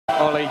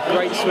Ollie,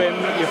 great swim,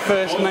 your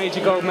first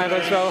major gold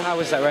medal as well. How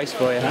was that race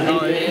for you?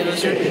 Oh, it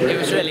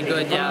was really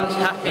good, yeah. I was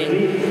happy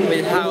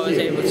with how I was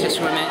able to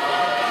swim it.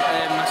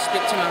 I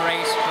stuck to my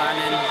race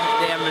plan and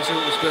the end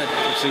result was good.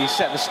 So you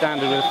set the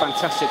standard with a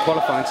fantastic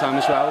qualifying time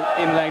as well,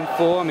 in lane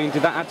 4. I mean,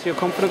 did that add to your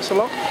confidence a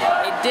lot?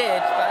 It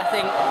did, but I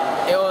think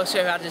it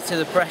also added to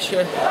the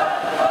pressure.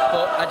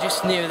 But I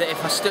just knew that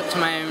if I stuck to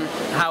my own,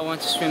 how I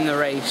wanted to swim the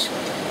race,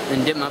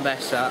 and did my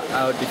best,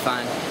 I would be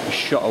fine. You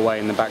shot away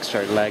in the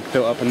backstroke leg,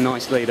 built up a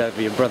nice lead over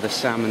your brother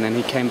Sam, and then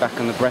he came back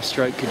on the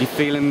breaststroke. Could you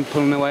feel him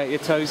pulling away at your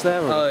toes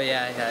there? Or? Oh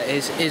yeah.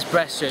 His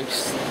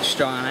breaststroke's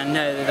strong, and I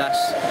know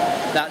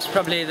that that's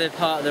probably the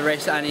part of the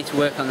race that I need to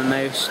work on the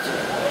most.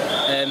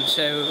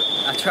 So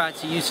I tried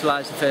to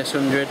utilise the first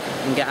 100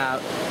 and get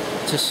out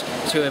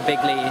to a big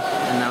lead,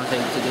 and I was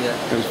able to do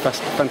that. It was a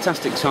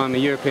fantastic time, the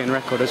European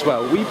record as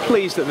well. Were you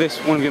pleased that this,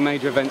 one of your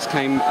major events,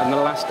 came on the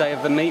last day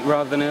of the meet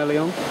rather than early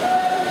on?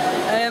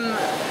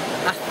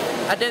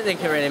 I don't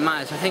think it really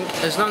matters. I think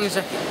as long as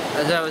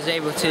I was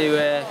able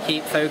to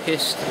keep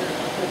focused,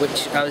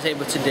 which I was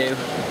able to do,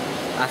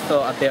 I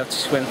thought I'd be able to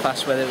swim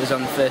fast whether it was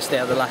on the first day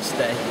or the last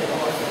day.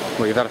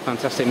 Well, you've had a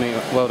fantastic meet.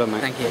 Well done,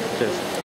 mate. Thank you. Cheers.